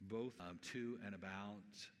both to and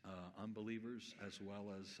about unbelievers, as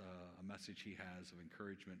well as a message he has of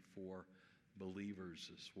encouragement for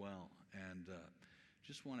believers as well. And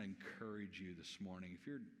just want to encourage you this morning, if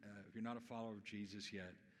you're not a follower of Jesus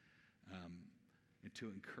yet, to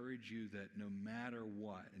encourage you that no matter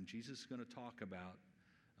what, and Jesus is going to talk about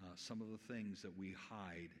some of the things that we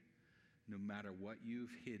hide, no matter what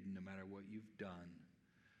you've hidden, no matter what you've done,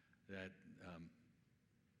 that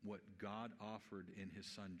what God offered in his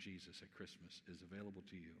son Jesus at Christmas is available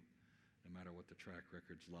to you, no matter what the track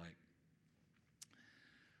record's like.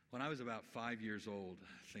 When I was about 5 years old,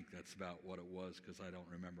 I think that's about what it was, because I don't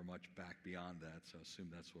remember much back beyond that, so I assume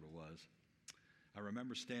that's what it was. I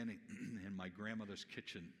remember standing in my grandmother's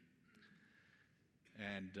kitchen,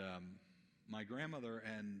 and my grandmother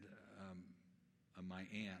and my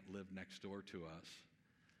aunt lived next door to us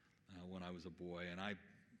when I was a boy, and I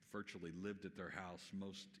virtually lived at their house.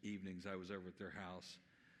 Most evenings I was over at their house.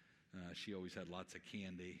 She always had lots of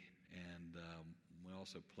candy, and we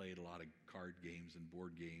also played a lot of card games and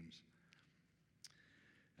board games.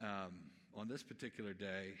 On this particular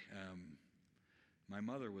day, my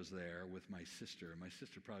mother was there with my sister. My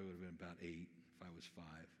sister probably would have been about 8 if I was 5.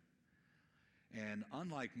 And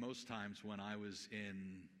unlike most times when I was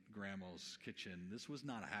in Grandma's kitchen, this was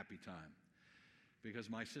not a happy time, because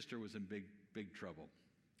my sister was in big trouble.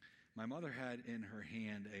 My mother had in her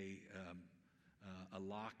hand a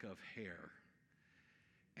lock of hair,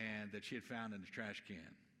 and that she had found in the trash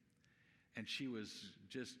can. And she was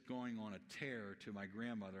just going on a tear to my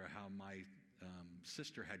grandmother how my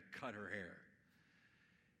sister had cut her hair.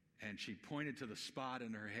 And she pointed to the spot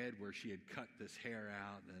in her head where she had cut this hair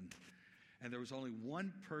out. And there was only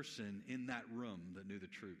one person in that room that knew the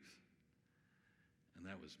truth. And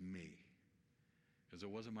that was me. Because it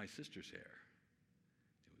wasn't my sister's hair.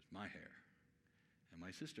 It was my hair. And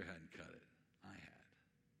my sister hadn't cut it. I had.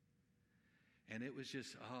 And it was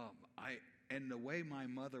just, and the way my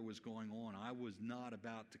mother was going on, I was not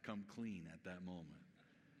about to come clean at that moment.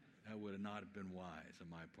 That would have not been wise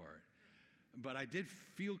on my part. But I did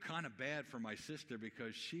feel kind of bad for my sister,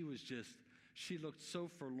 because she looked so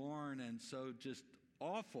forlorn and so just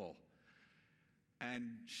awful.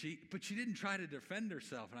 But she didn't try to defend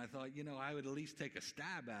herself. And I thought, I would at least take a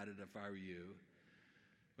stab at it if I were you.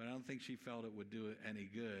 But I don't think she felt it would do it any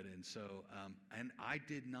good. And so, and I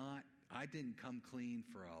didn't come clean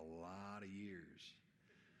for a lot of years.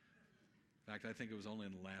 In fact, I think it was only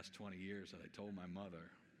in the last 20 years that I told my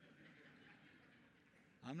mother.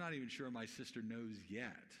 I'm not even sure my sister knows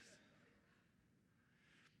yet.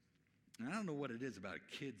 And I don't know what it is about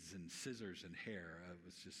kids and scissors and hair. It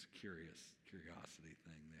was just a curiosity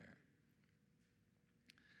thing there.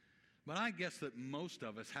 But I guess that most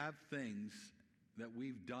of us have things that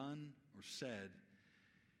we've done or said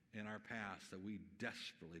in our past that we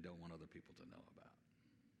desperately don't want other people to know about.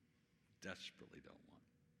 Desperately don't want.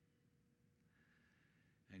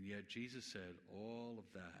 And yet Jesus said all of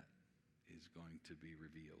that is going to be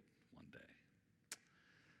revealed one day.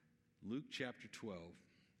 Luke chapter 12,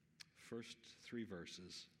 first 3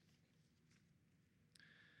 verses.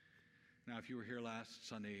 Now, if you were here last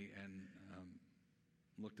Sunday and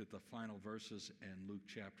looked at the final verses in Luke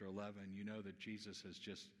chapter 11, you know that Jesus has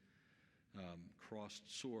just crossed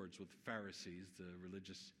swords with Pharisees, the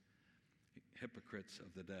religious hypocrites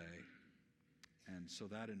of the day. And so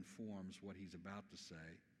that informs what he's about to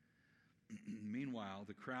say. Meanwhile,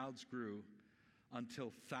 the crowds grew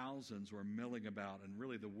until thousands were milling about. And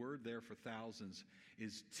really, the word there for thousands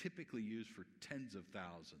is typically used for tens of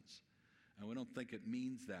thousands. And we don't think it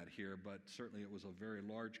means that here, but certainly it was a very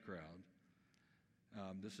large crowd.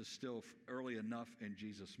 This is still early enough in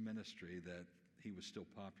Jesus' ministry that he was still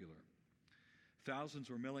popular. Thousands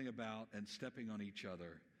were milling about and stepping on each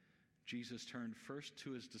other. Jesus turned first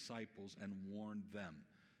to his disciples and warned them.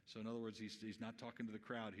 So in other words, he's not talking to the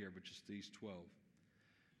crowd here, but just these 12.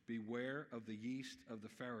 Beware of the yeast of the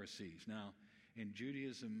Pharisees. Now, in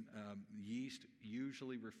Judaism, yeast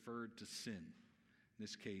usually referred to sin. In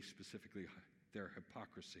this case, specifically, their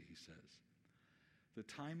hypocrisy, he says. The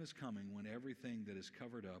time is coming when everything that is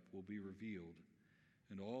covered up will be revealed,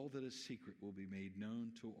 and all that is secret will be made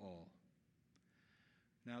known to all.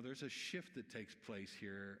 Now, there's a shift that takes place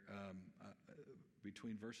here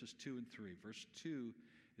between verses 2 and 3. Verse 2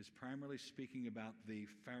 is primarily speaking about the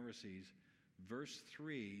Pharisees. Verse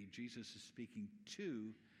 3, Jesus is speaking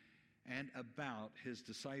to and about his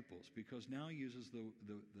disciples, because now he uses the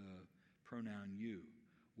pronoun you.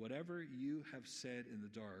 Whatever you have said in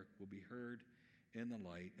the dark will be heard in the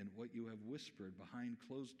light, and what you have whispered behind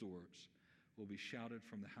closed doors will be shouted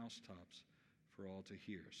from the housetops for all to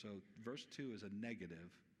hear. So verse 2 is a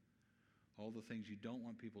negative, All the things you don't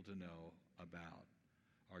want people to know about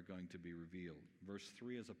are going to be revealed. Verse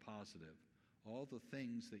 3 is a positive. All the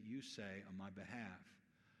things that you say on my behalf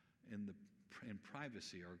in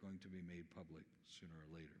privacy are going to be made public sooner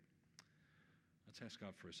or later. Let's ask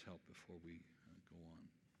God for his help before we go on.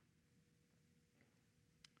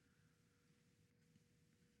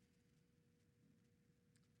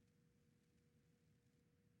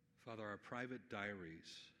 Father, our private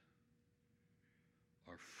diaries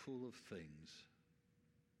are full of things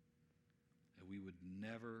that we would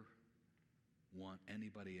never want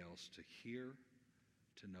anybody else to hear,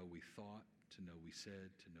 to know we thought, to know we said,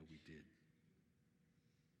 to know we did.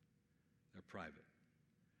 They're private.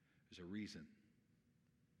 There's a reason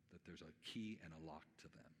that there's a key and a lock to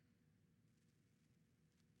them.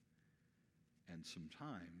 And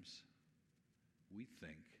sometimes we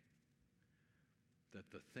think that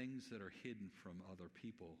the things that are hidden from other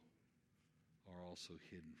people are also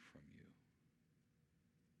hidden from you.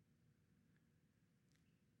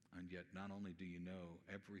 And yet, not only do you know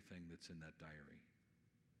everything that's in that diary,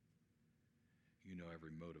 you know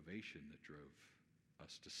every motivation that drove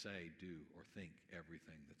us to say, do, or think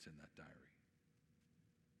everything that's in that diary.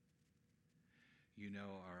 You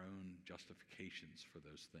know our own justifications for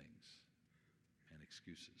those things and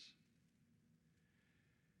excuses.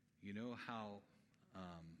 You know how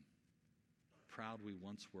proud we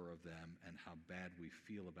once were of them and how bad we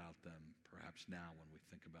feel about them, perhaps now when we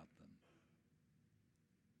think about them.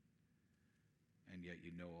 And yet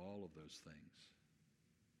you know all of those things.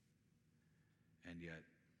 And yet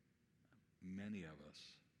many of us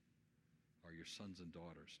are your sons and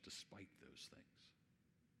daughters despite those things.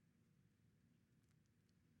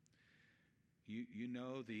 You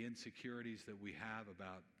know the insecurities that we have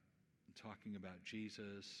about talking about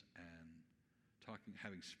Jesus and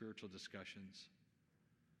having spiritual discussions.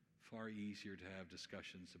 Far easier to have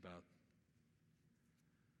discussions about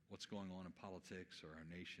what's going on in politics or our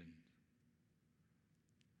nation.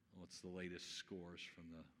 What's the latest scores from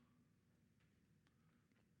the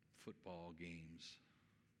football games?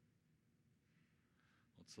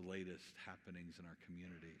 What's the latest happenings in our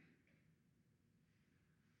community?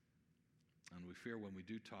 And we fear when we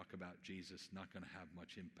do talk about Jesus, not going to have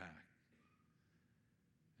much impact.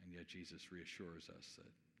 And yet Jesus reassures us that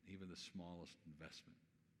even the smallest investment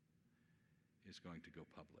is going to go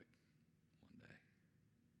public one day.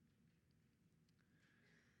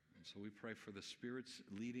 And so we pray for the Spirit's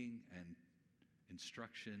leading and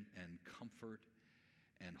instruction and comfort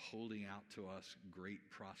and holding out to us great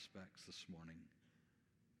prospects this morning.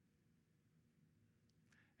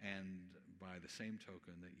 And by the same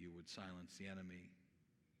token, that you would silence the enemy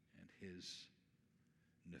and his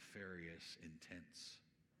nefarious intents,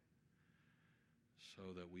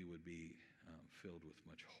 so that we would be filled with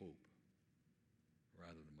much hope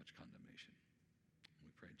rather than much condemnation. We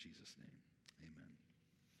pray in Jesus' name. Amen.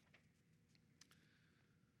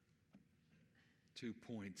 2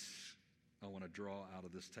 points I want to draw out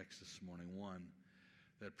of this text this morning. One,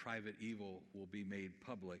 that private evil will be made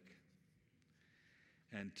public.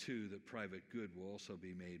 And two, that private good will also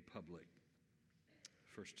be made public.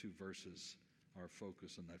 First two verses are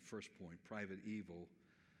focused on that first point. Private evil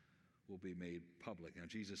will be made public. Now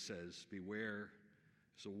Jesus says, beware,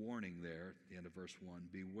 there's a warning there at the end of verse 1,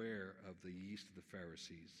 beware of the yeast of the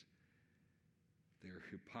Pharisees, their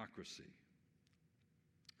hypocrisy.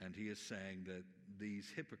 And he is saying that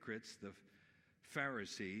these hypocrites, the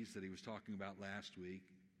Pharisees that he was talking about last week,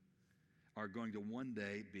 are going to one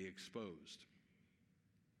day be exposed.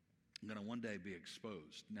 Going to one day be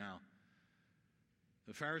exposed. Now,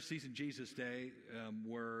 the Pharisees in Jesus' day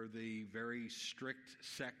were the very strict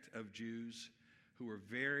sect of Jews who were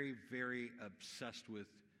very, very obsessed with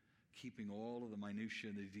keeping all of the minutiae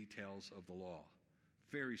and the details of the law.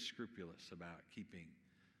 Very scrupulous about keeping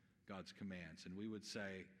God's commands. And we would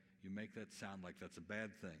say, you make that sound like that's a bad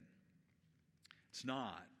thing. It's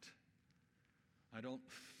not. I don't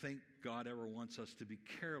think God ever wants us to be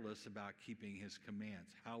careless about keeping his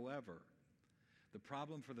commands. However, the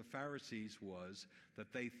problem for the Pharisees was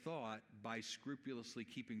that they thought by scrupulously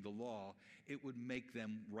keeping the law, it would make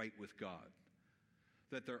them right with God.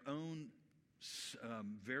 That their own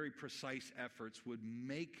very precise efforts would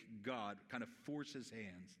make God kind of force his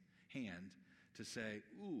hand to say,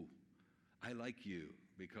 ooh, I like you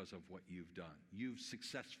because of what you've done. You've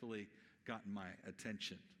successfully gotten my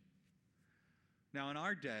attention. Now, in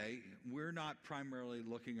our day, we're not primarily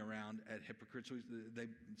looking around at hypocrites. They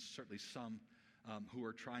certainly some who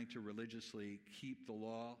are trying to religiously keep the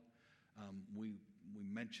law. We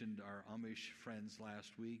mentioned our Amish friends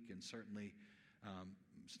last week, and certainly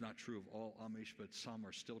It's not true of all Amish, but some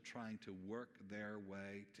are still trying to work their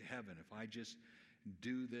way to heaven. If I just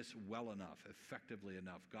do this well enough, effectively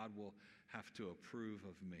enough, God will have to approve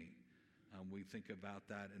of me. We think about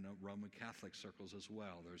that in Roman Catholic circles as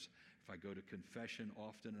well. If I go to confession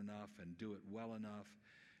often enough and do it well enough,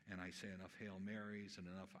 and I say enough Hail Marys and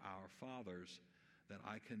enough Our Fathers, that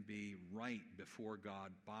I can be right before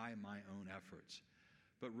God by my own efforts.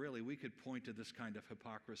 But really, we could point to this kind of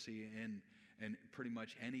hypocrisy in pretty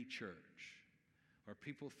much any church, or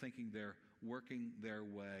people thinking they're working their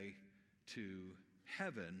way to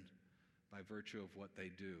heaven by virtue of what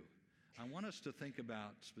they do. I want us to think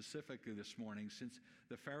about specifically this morning, since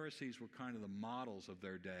the Pharisees were kind of the models of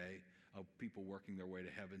their day of people working their way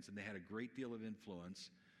to heavens, and they had a great deal of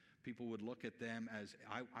influence. People would look at them as,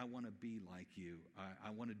 I want to be like you.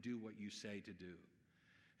 I want to do what you say to do.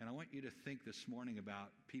 And I want you to think this morning about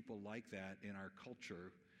people like that in our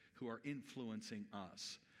culture who are influencing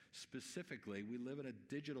us. Specifically, we live in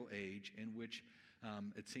a digital age in which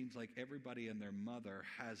it seems like everybody and their mother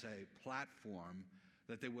has a platform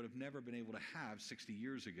that they would have never been able to have 60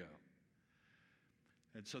 years ago.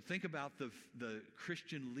 And so think about the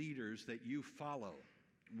Christian leaders that you follow,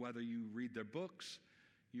 whether you read their books,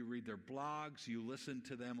 you read their blogs, you listen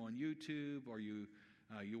to them on YouTube, or you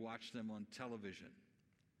watch them on television.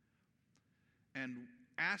 And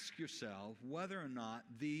ask yourself whether or not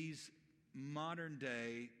these modern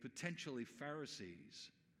day, potentially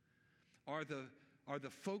Pharisees, are the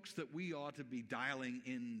folks that we ought to be dialing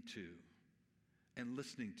into and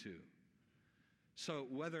listening to. So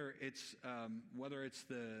whether it's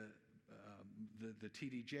the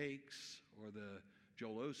T.D. Jakes or the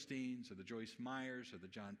Joel Osteens or the Joyce Meyers or the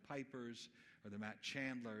John Pipers or the Matt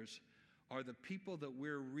Chandlers, are the people that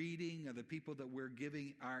we're reading, are the people that we're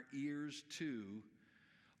giving our ears to,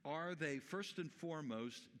 are they first and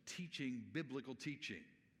foremost teaching biblical teaching?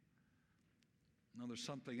 Now there's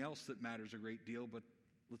something else that matters a great deal, but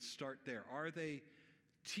let's start there. Are they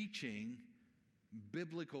teaching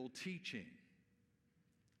biblical teaching?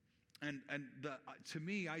 And to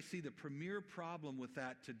me, I see the premier problem with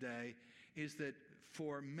that today is that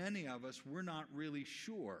for many of us, we're not really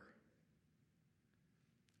sure.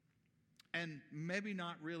 And maybe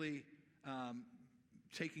not really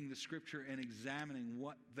taking the Scripture and examining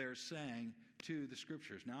what they're saying to the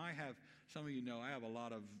Scriptures. Now, some of you know, I have a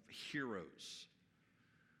lot of heroes.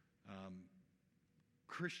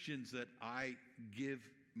 Christians that I give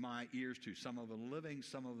my ears to, some of them living,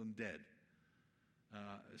 some of them dead.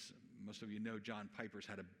 Most of you know John Piper's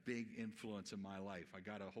had a big influence in my life. I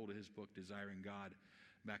got a hold of his book, Desiring God,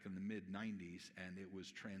 back in the mid-'90s, and it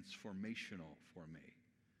was transformational for me.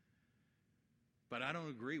 But I don't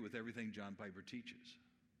agree with everything John Piper teaches.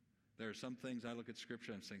 There are some things I look at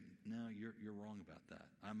Scripture and I'm saying, no, you're wrong about that.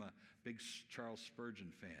 I'm a big Charles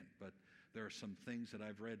Spurgeon fan, but there are some things that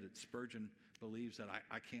I've read that Spurgeon believes that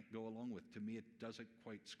I can't go along with. To me, it doesn't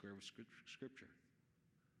quite square with Scripture.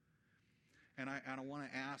 And I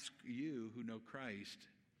want to ask you who know Christ,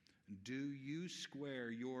 do you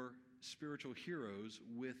square your spiritual heroes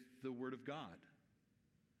with the Word of God?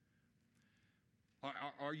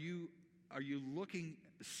 Are you looking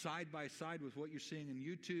side by side with what you're seeing on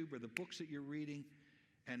YouTube or the books that you're reading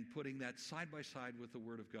and putting that side by side with the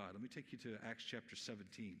Word of God? Let me take you to Acts chapter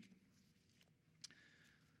 17.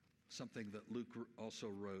 Something that Luke also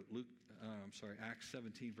wrote. Acts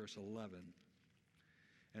 17, verse 11.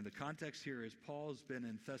 And the context here is Paul's been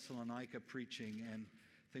in Thessalonica preaching, and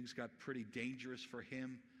things got pretty dangerous for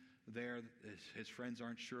him there. His friends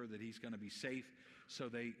aren't sure that he's going to be safe, so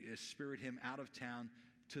they spirit him out of town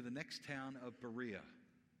to the next town of Berea.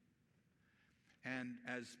 And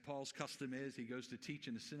as Paul's custom is, he goes to teach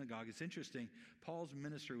in the synagogue. It's interesting, Paul's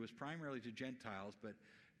ministry was primarily to Gentiles, but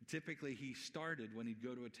typically he started, when he'd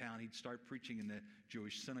go to a town, he'd start preaching in the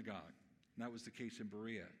Jewish synagogue. And that was the case in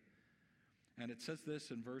Berea. And it says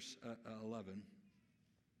this in verse 11.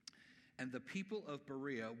 And the people of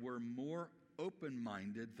Berea were more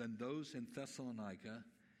open-minded than those in Thessalonica,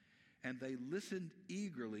 and they listened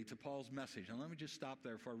eagerly to Paul's message. Now let me just stop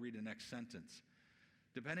there before I read the next sentence.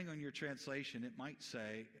 Depending on your translation, it might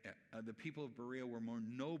say the people of Berea were more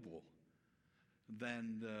noble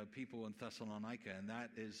than the people in Thessalonica, and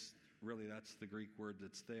that's the Greek word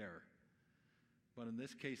that's there. But in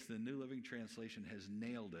this case, the New Living Translation has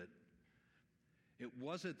nailed it. It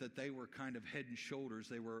wasn't that they were kind of head and shoulders.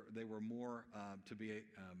 They were more to be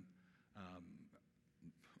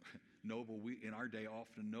noble. In our day,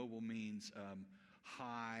 often noble means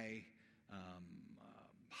high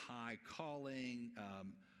calling,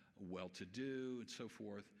 well-to-do, and so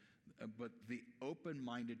forth. But the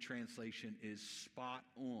open-minded translation is spot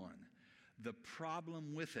on. The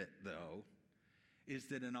problem with it, though, is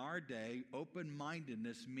that in our day,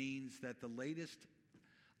 open-mindedness means that the latest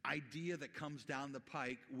idea that comes down the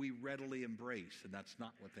pike, we readily embrace, and that's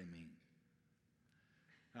not what they mean.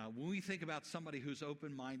 When we think about somebody who's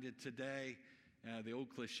open-minded today, the old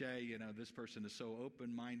cliche, this person is so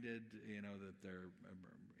open-minded, that their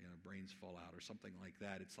brains fall out or something like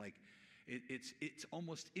that. It's like it's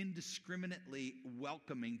almost indiscriminately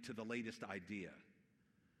welcoming to the latest idea.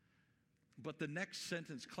 But the next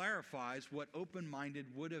sentence clarifies what open-minded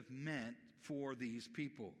would have meant for these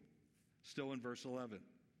people. Still in verse 11.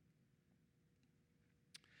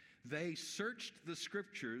 They searched the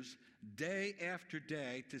scriptures day after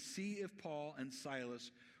day to see if Paul and Silas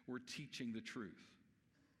were teaching the truth.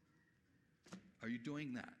 Are you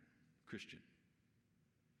doing that, Christian?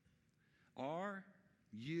 Are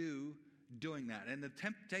you doing that? And the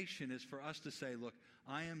temptation is for us to say, look,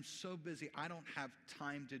 I am so busy, I don't have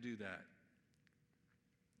time to do that.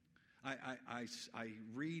 I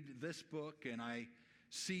read this book and I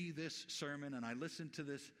see this sermon and I listen to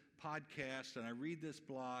this podcast and I read this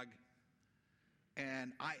blog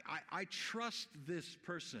and I trust this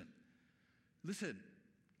person. Listen,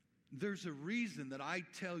 there's a reason that I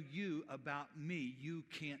tell you about me, you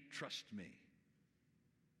can't trust me.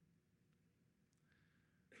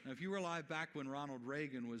 Now, if you were alive back when Ronald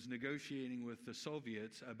Reagan was negotiating with the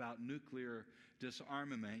Soviets about nuclear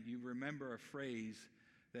disarmament, you remember a phrase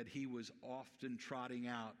that he was often trotting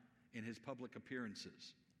out in his public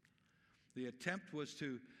appearances. The attempt was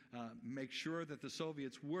to make sure that the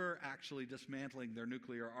Soviets were actually dismantling their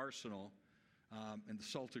nuclear arsenal in the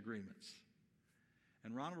SALT agreements.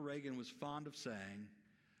 And Ronald Reagan was fond of saying,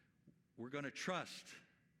 we're going to trust,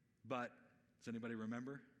 but, does anybody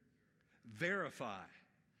remember? Verify.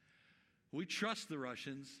 We trust the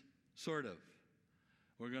Russians, sort of.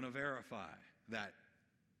 We're going to verify that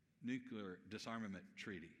nuclear disarmament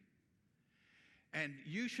treaty. And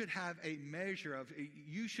you should have a measure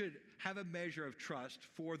of trust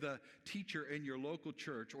for the teacher in your local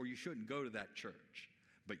church, or you shouldn't go to that church,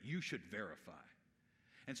 but you should verify.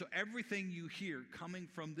 And so everything you hear coming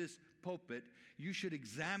from this pulpit, you should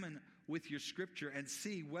examine with your scripture and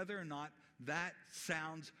see whether or not that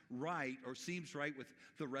sounds right or seems right with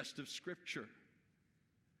the rest of scripture.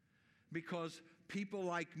 Because people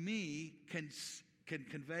like me can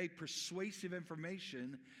convey persuasive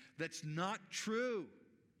information that's not true,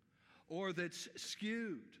 or that's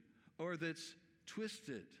skewed, or that's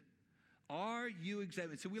twisted. Are you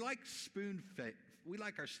examining? So we like spoon-fed. We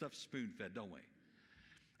like our stuff spoon-fed, don't we?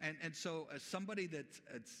 And so as somebody that's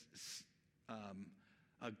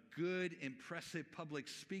a good, impressive public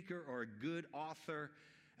speaker or a good author,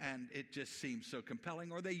 and it just seems so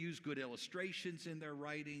compelling, or they use good illustrations in their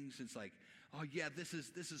writings. It's like, oh yeah, this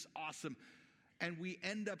is awesome. And we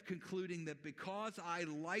end up concluding that because I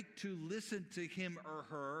like to listen to him or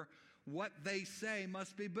her, what they say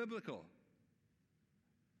must be biblical.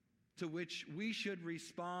 To which we should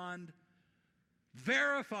respond,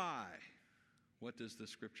 verify. What does the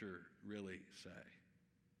scripture really say?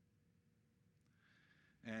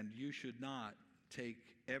 And you should not take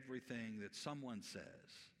everything that someone says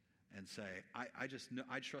and say, I just know,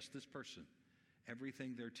 I trust this person.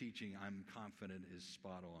 Everything they're teaching, I'm confident is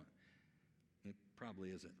spot on. It probably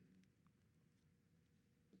isn't.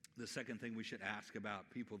 The second thing we should ask about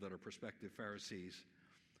people that are prospective Pharisees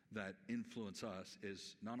that influence us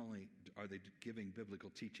is not only are they giving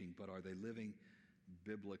biblical teaching, but are they living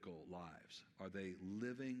biblical lives? Are they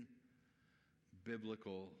living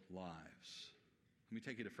biblical lives? Let me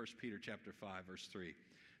take you to 1 Peter chapter 5, verse 3.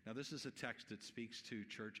 Now, this is a text that speaks to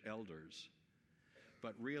church elders,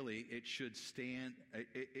 but really it should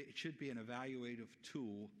be an evaluative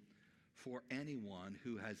tool for anyone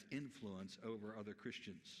who has influence over other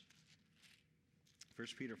Christians. 1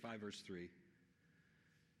 Peter 5, verse 3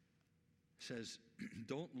 says,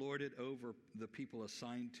 don't lord it over the people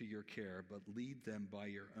assigned to your care, but lead them by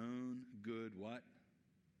your own good what?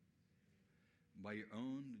 By your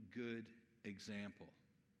own good example.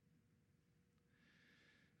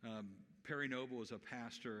 Perry Noble was a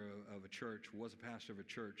pastor of a church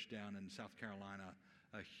down in South Carolina,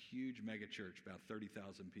 a huge mega church, about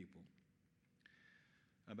 30,000 people.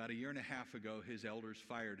 About a year and a half ago, his elders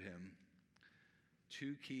fired him.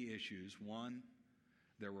 Two key issues. One,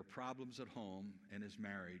 there were problems at home in his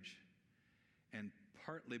marriage, and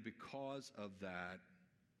partly because of that,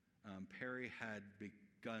 Perry had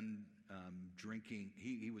begun drinking.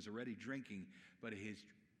 He was already drinking, but his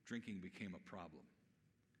drinking became a problem.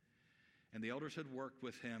 And the elders had worked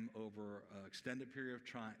with him over an extended period of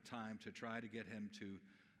time to try to get him to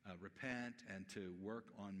repent and to work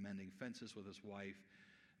on mending fences with his wife.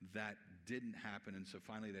 that didn't happen, and so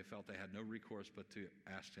finally they felt they had no recourse but to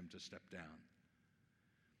ask him to step down.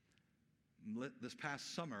 This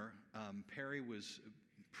past summer, Perry was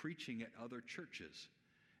preaching at other churches,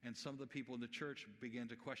 and some of the people in the church began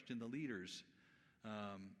to question the leaders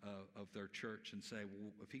of their church and say,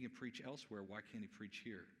 well, if he can preach elsewhere, why can't he preach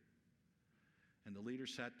here? And the leader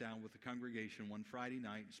sat down with the congregation one Friday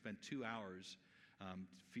night and spent 2 hours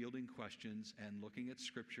fielding questions and looking at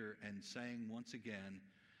Scripture and saying once again,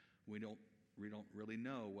 we don't really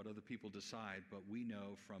know what other people decide, but we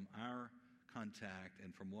know from our contact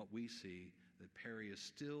and from what we see that Perry is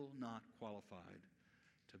still not qualified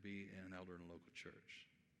to be an elder in a local church.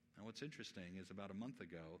 Now what's interesting is about a month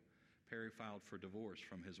ago, Perry filed for divorce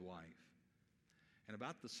from his wife. And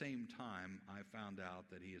about the same time, I found out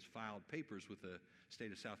that he has filed papers with the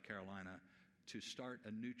state of South Carolina to start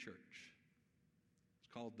a new church.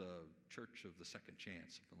 It's called the Church of the Second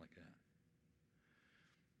Chance, something like that.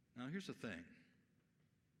 Now, here's the thing.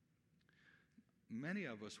 Many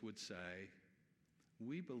of us would say,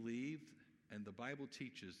 we believe, and the Bible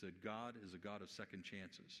teaches, that God is a God of second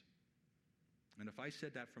chances. And if I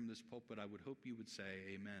said that from this pulpit, I would hope you would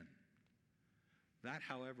say amen. That,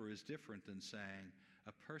 however, is different than saying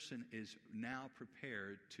a person is now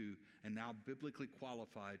prepared to, and now biblically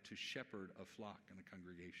qualified to shepherd a flock in a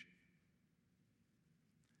congregation.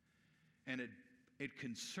 And it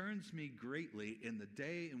concerns me greatly in the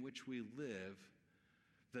day in which we live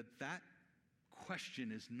that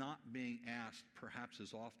question is not being asked perhaps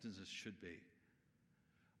as often as it should be,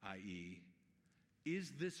 i.e.,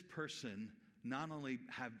 is this person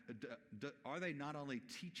are they not only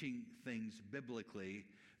teaching things biblically,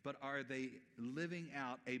 but are they living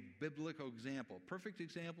out a biblical example? Perfect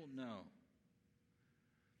example? No.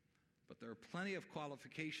 But there are plenty of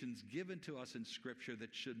qualifications given to us in Scripture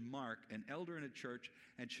that should mark an elder in a church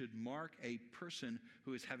and should mark a person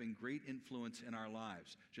who is having great influence in our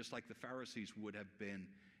lives, just like the Pharisees would have been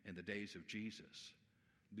in the days of Jesus.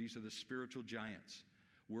 These are the spiritual giants.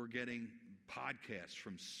 We're getting podcasts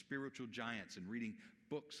from spiritual giants and reading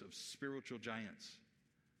books of spiritual giants.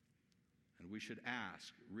 And we should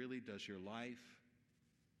ask, really, does your life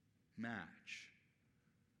match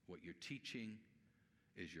what you're teaching?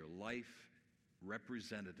 Is your life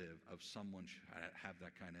representative of someone should have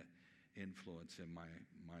that kind of influence in my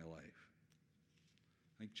life?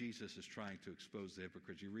 I think Jesus is trying to expose the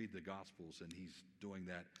hypocrites. You read the Gospels, and he's doing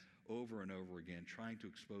that over and over again, trying to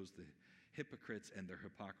expose the hypocrites and their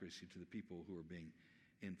hypocrisy to the people who are being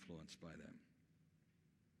influenced by them.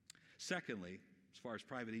 Secondly, as far as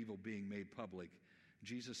private evil being made public,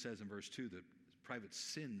 Jesus says in verse 2 that private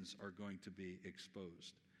sins are going to be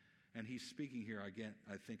exposed. And he's speaking here, again,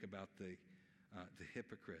 I think about the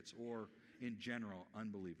hypocrites, or in general,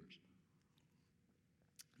 unbelievers.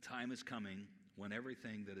 Time is coming when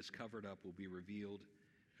everything that is covered up will be revealed,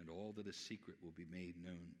 and all that is secret will be made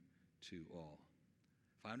known to all.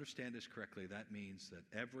 If I understand this correctly, that means that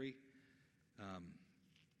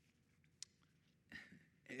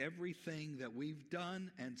everything that we've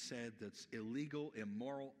done and said that's illegal,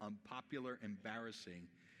 immoral, unpopular, embarrassing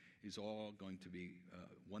is all going to be,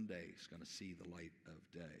 one day, is going to see the light of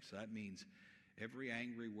day. So that means every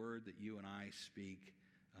angry word that you and I speak,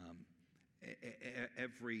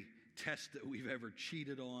 every test that we've ever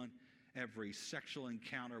cheated on, every sexual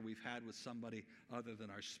encounter we've had with somebody other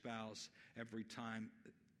than our spouse, every time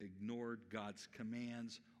ignored God's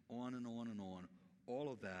commands, on and on and on,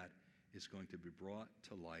 all of that is going to be brought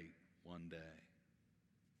to light one day.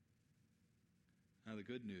 Now, the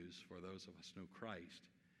good news for those of us who know Christ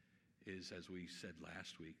is, as we said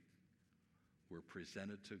last week, we're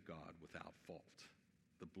presented to God without fault.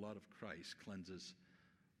 The blood of Christ cleanses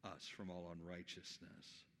us from all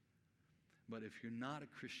unrighteousness. But if you're not a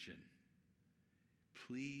Christian,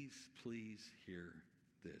 please hear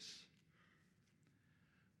this.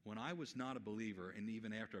 When I was not a believer, and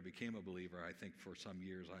even after I became a believer, I think for some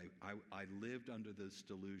years, I lived under this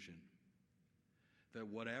delusion that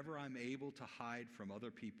whatever I'm able to hide from other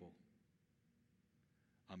people,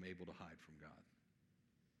 I'm able to hide from God.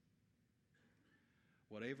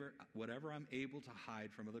 Whatever I'm able to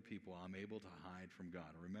hide from other people, I'm able to hide from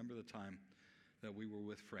God. I remember the time that we were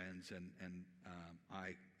with friends, and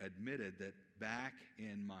I admitted that back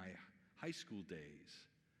in my high school days,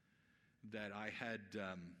 that I had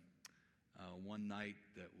one night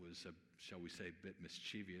that was, shall we say, a bit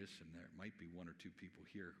mischievous, and there might be one or two people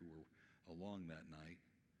here who were along that night.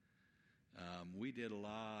 We did a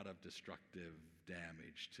lot of destructive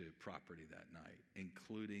damage to property that night,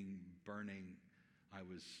 including burning. I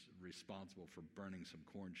was responsible for burning some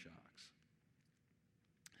corn shocks.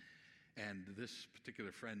 And this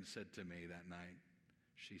particular friend said to me that night,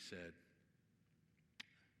 she said,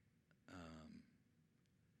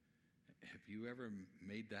 have you ever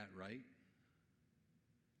made that right?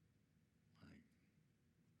 Like,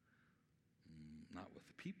 not with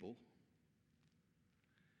the people.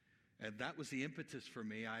 And that was the impetus for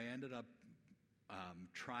me. I ended up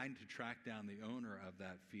trying to track down the owner of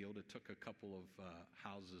that field. It took a couple of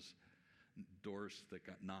houses, doors that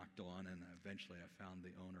got knocked on, and eventually I found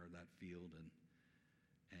the owner of that field, and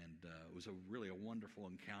it was really a wonderful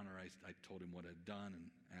encounter. I told him what I'd done and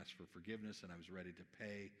asked for forgiveness, and I was ready to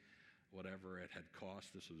pay whatever it had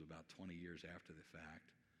cost. This was about 20 years after the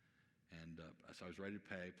fact. And so I was ready to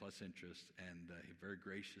pay, plus interest, and he very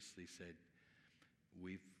graciously said,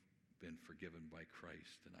 we've been forgiven by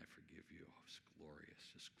Christ, and I forgive you. Oh, it's glorious,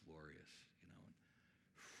 just glorious, and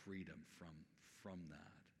freedom from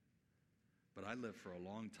that. But I lived for a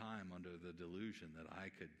long time under the delusion that I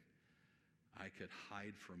could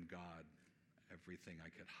hide from God everything I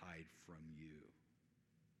could hide from you.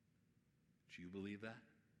 Do you believe that?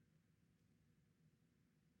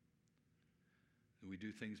 We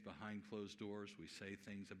do things behind closed doors. We say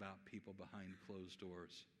things about people behind closed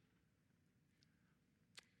doors.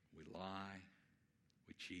 We lie.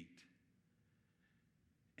 We cheat.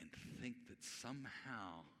 And think that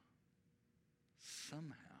somehow,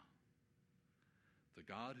 the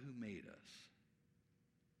God who made us,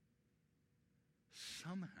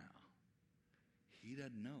 somehow, he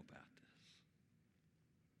doesn't know about this.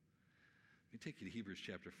 Let me take you to Hebrews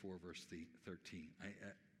chapter 4, verse 13.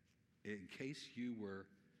 In case you were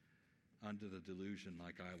under the delusion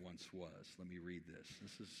like I once was, let me read this.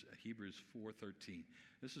 This is Hebrews 4:13.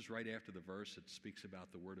 This is right after the verse that speaks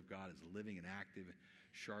about the Word of God as living and active,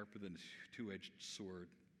 sharper than a two-edged sword.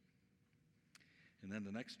 And then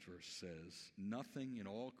the next verse says, nothing in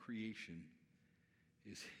all creation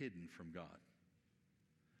is hidden from God.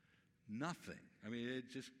 Nothing. I mean,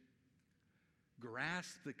 it just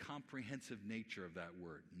grasps the comprehensive nature of that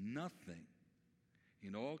word. Nothing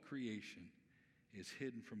in all creation is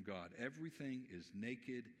hidden from God. Everything is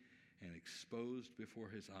naked and exposed before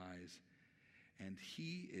his eyes, and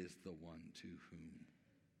he is the one to whom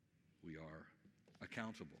we are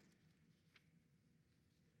accountable.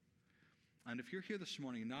 And if you're here this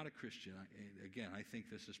morning not a Christian, again, I think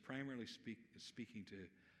this is primarily speaking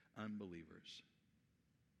to unbelievers.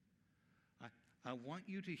 I want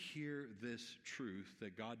you to hear this truth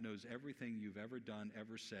that God knows everything you've ever done,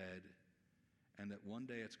 ever said, and that one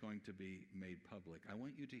day it's going to be made public. I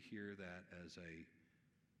want you to hear that as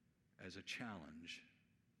a challenge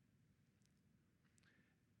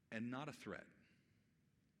and not a threat.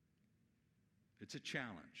 It's a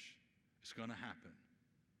challenge. It's going to happen.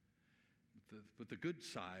 But the good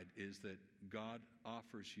side is that God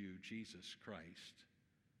offers you Jesus Christ,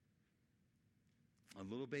 a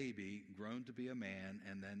little baby grown to be a man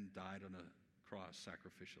and then died on a cross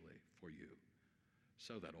sacrificially for you,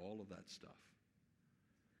 so that all of that stuff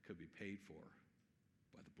could be paid for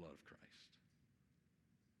by the blood of Christ.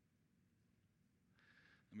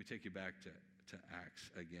 Let me take you back to Acts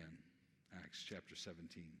again. Acts chapter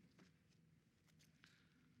 17,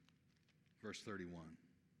 verse 31.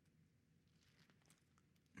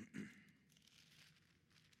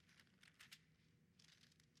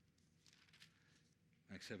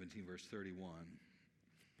 Acts 17, verse 31.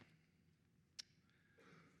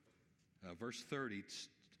 Verse 30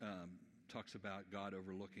 talks about God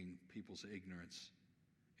overlooking people's ignorance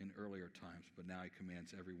in earlier times, but now he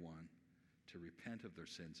commands everyone to repent of their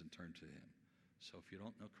sins and turn to him. So if you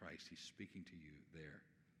don't know Christ, he's speaking to you there.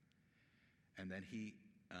 And then he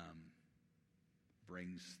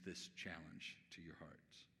brings this challenge to your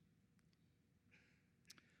hearts.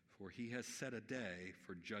 For he has set a day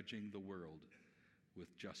for judging the world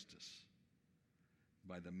with justice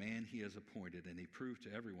by the man he has appointed, and he proved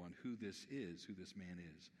to everyone who this man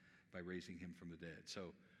is, by raising him from the dead.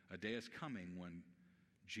 So a day is coming when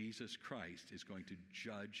Jesus Christ is going to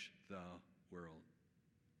judge the world.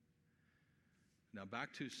 Now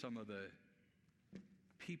back to some of the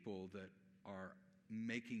people that are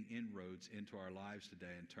making inroads into our lives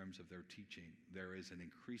today in terms of their teaching. There is an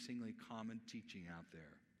increasingly common teaching out there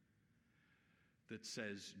that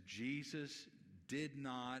says Jesus did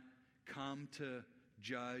not come to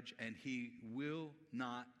judge and he will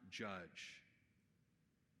not judge.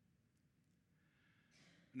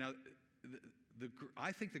 Now,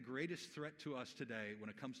 I think the greatest threat to us today when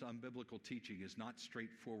it comes to unbiblical teaching is not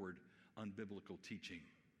straightforward unbiblical teaching.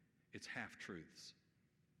 It's half-truths.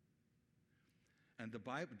 And the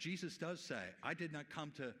Bible, Jesus does say, I didn't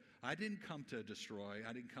come to destroy,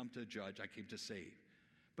 I didn't come to judge, I came to save.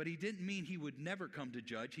 But he didn't mean he would never come to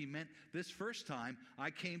judge. He meant this first time, I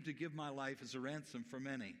came to give my life as a ransom for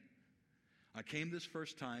many. I came this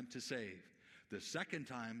first time to save. The second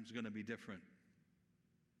time is going to be different.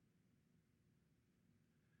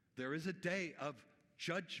 There is a day of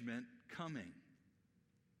judgment coming.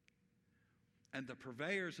 And the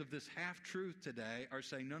purveyors of this half-truth today are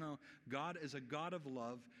saying, no, God is a God of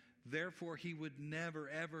love, therefore he would never,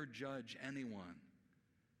 ever judge anyone.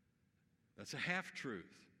 That's a half-truth.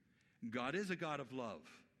 God is a God of love,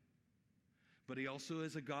 but he also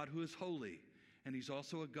is a God who is holy, and he's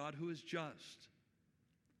also a God who is just.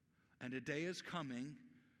 And a day is coming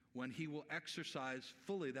when he will exercise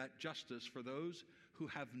fully that justice for those who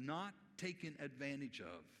have not taken advantage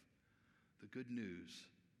of the good news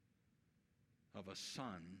of a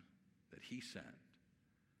son that he sent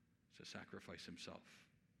to sacrifice himself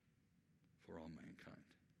for all mankind.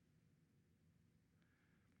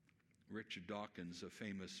 Richard Dawkins, a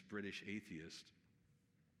famous British atheist,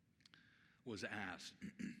 was asked,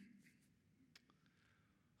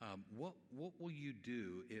 what will you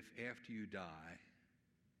do if after you die,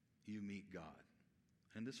 you meet God?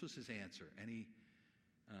 And this was his answer. And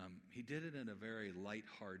he did it in a very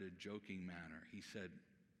lighthearted, joking manner. He said,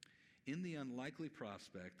 in the unlikely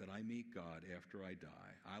prospect that I meet God after I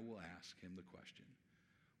die, I will ask him the question,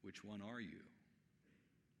 which one are you?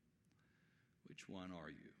 Which one are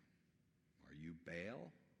you? Are you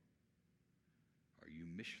Baal? Are you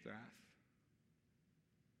Mishrath?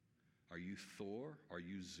 Are you Thor? Are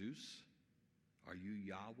you Zeus? Are you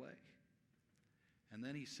Yahweh? And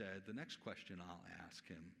then he said, the next question I'll ask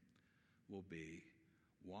him will be,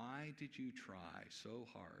 why did you try so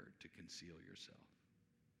hard to conceal yourself?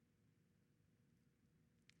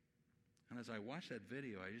 And as I watched that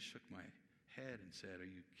video, I just shook my head and said, are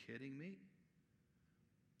you kidding me?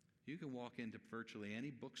 You can walk into virtually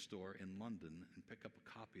any bookstore in London and pick up a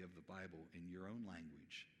copy of the Bible in your own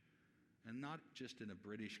language. And not just in a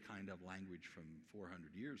British kind of language from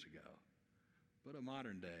 400 years ago, but a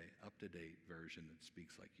modern day, up-to-date version that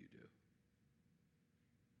speaks like you do.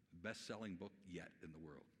 Best-selling book yet in the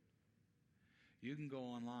world. You can go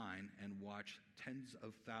online and watch tens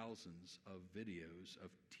of thousands of videos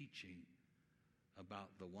of teaching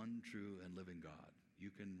about the one true and living God.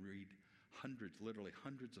 You can read hundreds, literally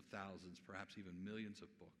hundreds of thousands, perhaps even millions of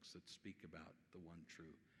books that speak about the one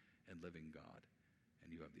true and living God. And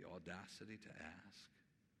you have the audacity to ask,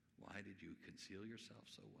 why did you conceal yourself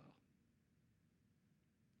so well?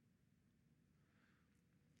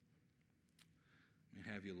 Let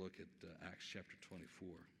me have you look at Acts chapter 24.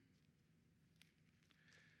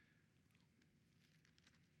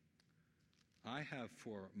 I have,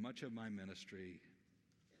 for much of my ministry,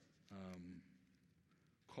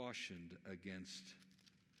 cautioned against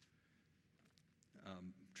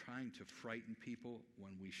trying to frighten people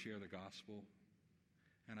when we share the gospel.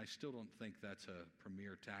 And I still don't think that's a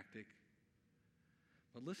premier tactic.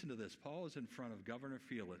 But listen to this. Paul is in front of Governor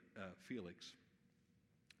Felix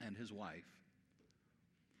and his wife.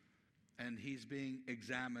 And he's being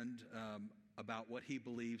examined about what he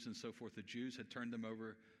believes and so forth. The Jews had turned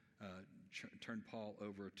turned Paul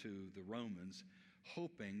over to the Romans,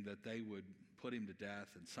 hoping that they would put him to death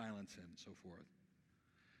and silence him and so forth.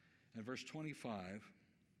 In verse 25,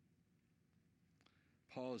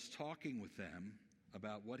 Paul is talking with them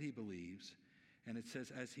about what he believes, and it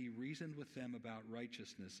says, as he reasoned with them about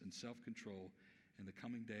righteousness and self-control in the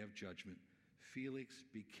coming day of judgment, Felix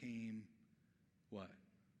became what?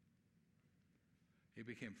 He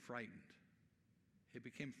became frightened. He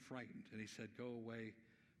became frightened, and he said, go away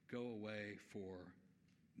for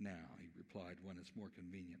now. He replied, when it's more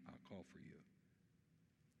convenient, I'll call for you.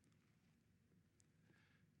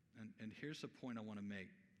 And here's the point I want to make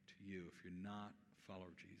to you if you're not a follower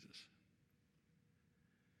of Jesus.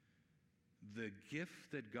 The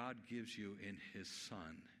gift that God gives you in his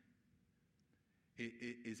Son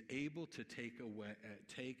is able to take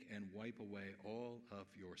and wipe away all of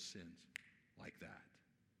your sins like that.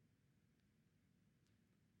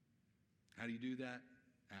 How do you do that?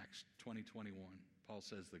 Acts 20:21. Paul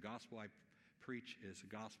says, the gospel I preach is a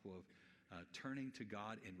gospel of turning to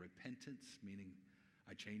God in repentance, meaning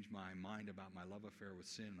I change my mind about my love affair with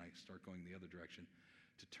sin and I start going the other direction,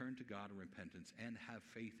 to turn to God in repentance and have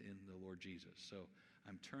faith in the Lord Jesus. So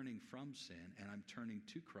I'm turning from sin and I'm turning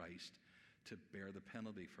to Christ to bear the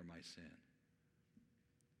penalty for my sin.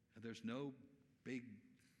 And there's no big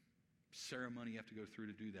ceremony you have to go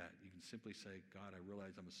through to do that. You can simply say, God, I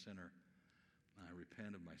realize I'm a sinner. I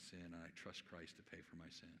repent of my sin and I trust Christ to pay for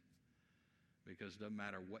my sin. Because it doesn't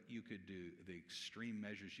matter what you could do, the extreme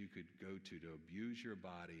measures you could go to abuse your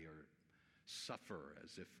body or suffer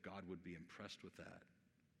as if God would be impressed with that.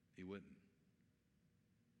 He wouldn't.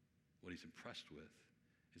 What he's impressed with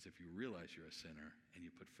is if you realize you're a sinner and you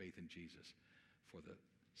put faith in Jesus for the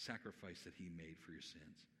sacrifice that he made for your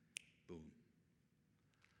sins. Boom.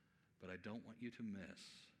 But I don't want you to miss,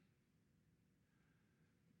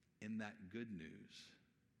 in that good news,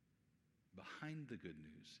 behind the good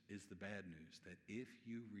news is the bad news, that if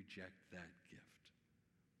you reject that gift,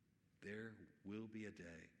 there will be a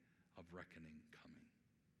day of reckoning coming.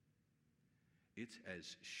 It's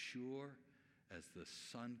as sure as the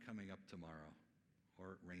sun coming up tomorrow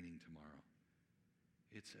or raining tomorrow.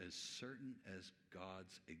 It's as certain as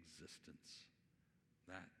God's existence.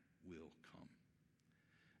 That will come.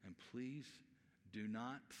 And please do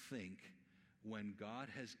not think when God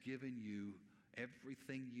has given you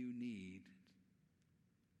everything you need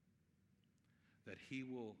that he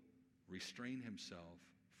will restrain himself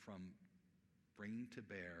from bringing to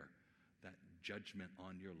bear that judgment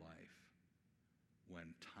on your life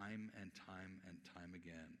when time and time and time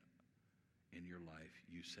again in your life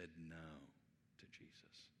you said no to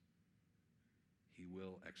Jesus. He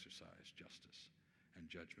will exercise justice and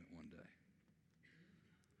judgment one day.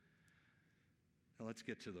 Now let's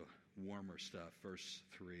get to the warmer stuff. Verse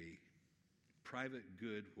 3. Private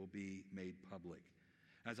good will be made public.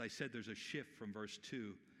 As I said, there's a shift from verse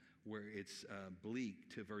 2 where it's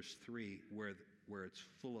bleak to verse 3 where it's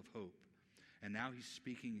full of hope. And now he's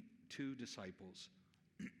speaking to disciples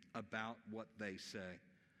about what they say.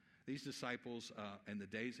 These disciples in the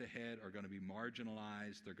days ahead are going to be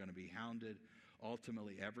marginalized. They're going to be hounded.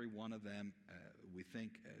 Ultimately, every one of them, we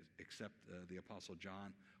think, except the Apostle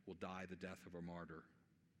John, will die the death of a martyr.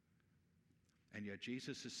 And yet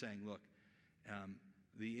Jesus is saying, look,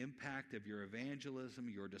 the impact of your evangelism,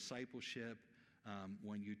 your discipleship,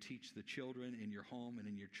 when you teach the children in your home and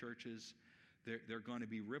in your churches, there are going to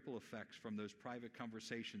be ripple effects from those private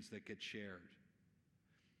conversations that get shared.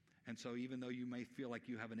 And so even though you may feel like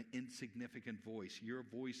you have an insignificant voice, your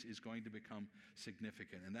voice is going to become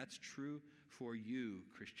significant. And that's true for you,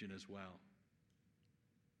 Christian, as well.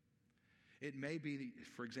 It may be,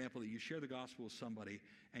 for example, that you share the gospel with somebody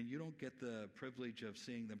and you don't get the privilege of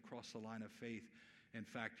seeing them cross the line of faith. In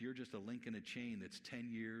fact, you're just a link in a chain that's 10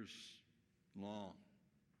 years long.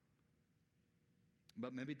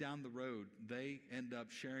 But maybe down the road, they end up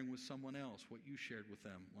sharing with someone else what you shared with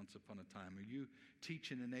them once upon a time. Or you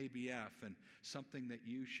teach in an ABF and something that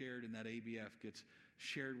you shared in that ABF gets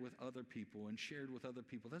shared with other people and shared with other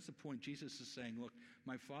people. That's the point. Jesus is saying, look,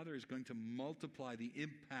 my Father is going to multiply the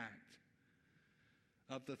impact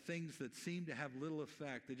of the things that seem to have little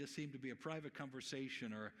effect. They just seem to be a private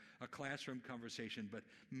conversation or a classroom conversation. But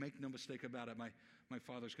make no mistake about it, my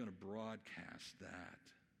Father's going to broadcast that.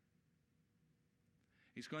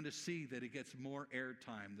 He's going to see that it gets more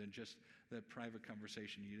airtime than just that private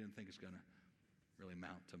conversation you didn't think is going to really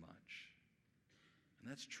mount to much.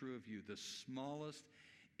 And that's true of you. The smallest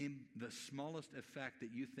effect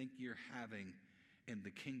that you think you're having in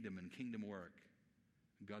the kingdom and kingdom work,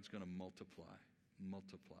 God's going to multiply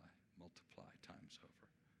times over.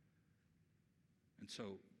 And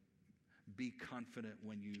so be confident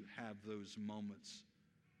when you have those moments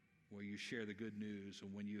where you share the good news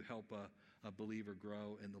and when you help a believer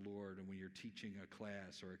grow in the Lord, and when you're teaching a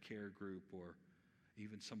class or a care group or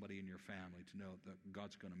even somebody in your family, to know that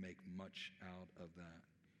God's going to make much out of that.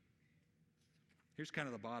 Here's kind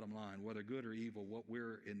of the bottom line. Whether good or evil, what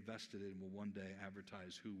we're invested in will one day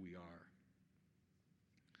advertise who we are.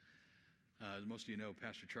 As most of you know,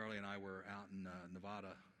 Pastor Charlie and I were out in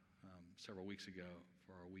Nevada several weeks ago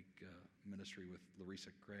for our week ministry with Larissa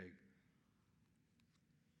Craig.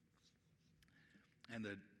 And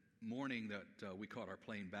the morning that we caught our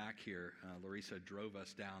plane back here, Larissa drove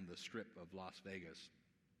us down the strip of Las Vegas.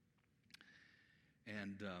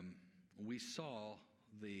 And we saw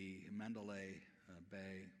the Mandalay Bay,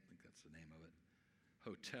 I think that's the name of it,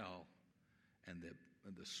 hotel, and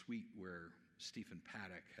the suite where Stephen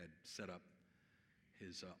Paddock had set up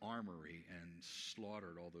his armory and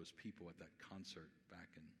slaughtered all those people at that concert back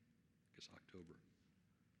in, I guess, October.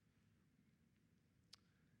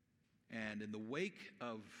 And in the wake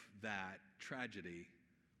of that tragedy,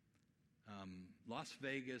 Las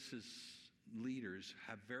Vegas's leaders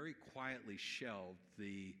have very quietly shelved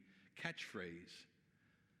the catchphrase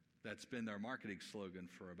that's been their marketing slogan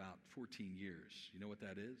for about 14 years. You know what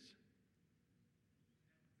that is?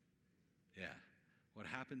 Yeah. What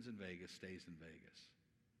happens in Vegas stays in Vegas.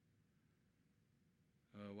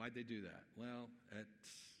 Why'd they do that? Well,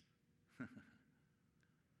 it's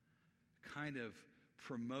kind of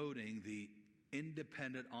promoting the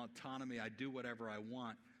independent autonomy. I do whatever I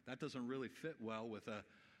want. That doesn't really fit well with a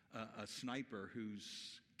sniper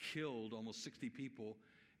who's killed almost 60 people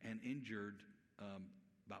and injured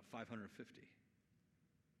about 550.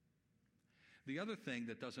 The other thing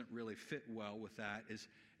that doesn't really fit well with that is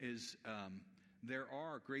there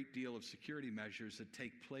are a great deal of security measures that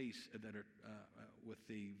take place that are with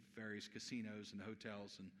the various casinos and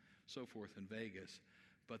hotels and so forth in Vegas,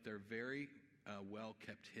 but they're very well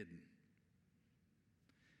kept hidden.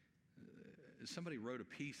 Somebody wrote a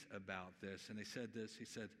piece about this, and they said this. He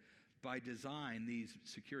said, by design, these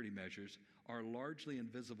security measures are largely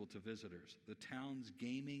invisible to visitors. The town's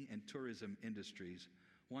gaming and tourism industries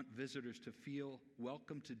want visitors to feel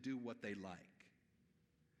welcome to do what they like.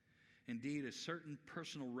 Indeed, a certain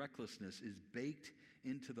personal recklessness is baked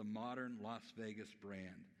into the modern Las Vegas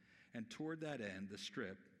brand. And toward that end, the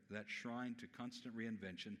Strip, that shrine to constant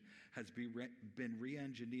reinvention, has been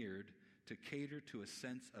re-engineered to cater to a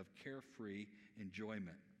sense of carefree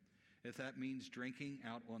enjoyment. If that means drinking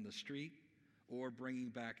out on the street or bringing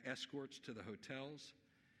back escorts to the hotels,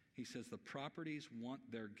 he says the properties want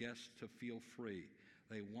their guests to feel free.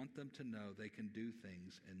 They want them to know they can do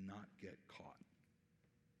things and not get caught.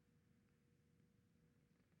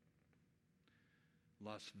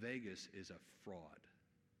 Las Vegas is a fraud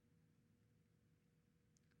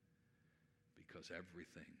because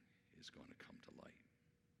everything is going to come to light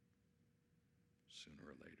sooner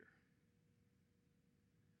or later.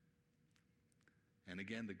 And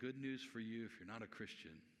again, the good news for you, if you're not a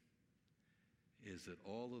Christian, is that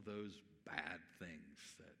all of those bad things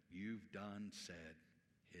that you've done, said,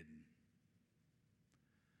 hidden,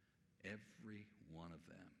 every one of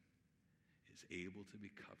them is able to be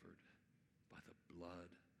covered by the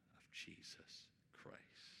blood of Jesus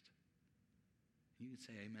Christ. You can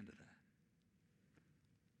say amen to that.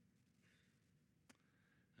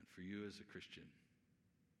 And for you as a Christian,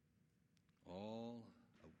 all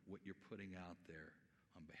of what you're putting out there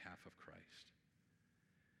on behalf of Christ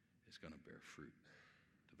is going to bear fruit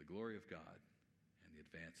to the glory of God and the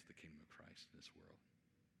advance of the kingdom of Christ in this world.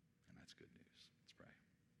 And that's good news. Let's pray.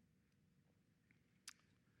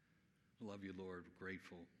 I love you, Lord.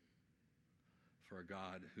 Grateful for a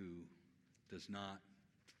God who does not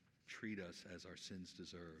treat us as our sins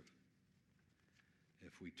deserve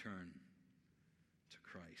if we turn to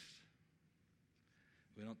Christ.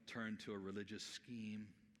 We don't turn to a religious scheme,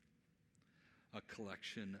 a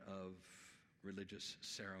collection of religious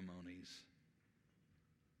ceremonies,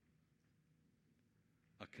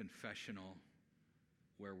 a confessional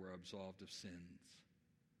where we're absolved of sins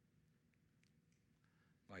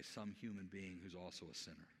by some human being who's also a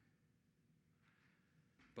sinner.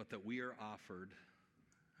 But that we are offered,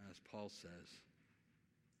 as Paul says,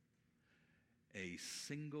 a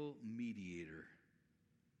single mediator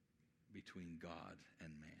between God and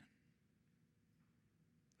man,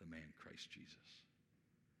 the man Christ Jesus.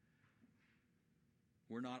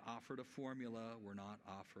 We're not offered a formula. We're not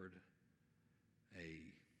offered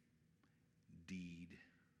a deed.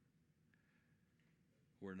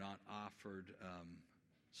 We're not offered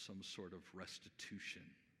some sort of restitution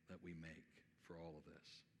that we make for all of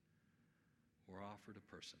this. We're offered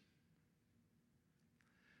a person.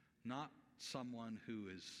 Not someone who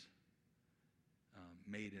is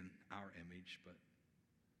made in our image, but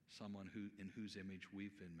someone in whose image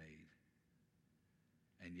we've been made.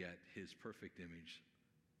 And yet his perfect image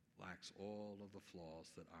lacks all of the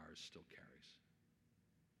flaws that ours still carries.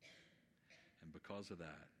 And because of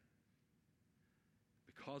that,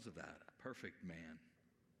 a perfect man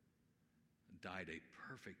died a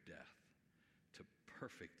perfect death to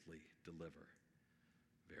perfectly deliver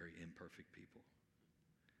very imperfect people.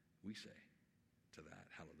 We say to that,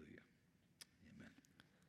 hallelujah.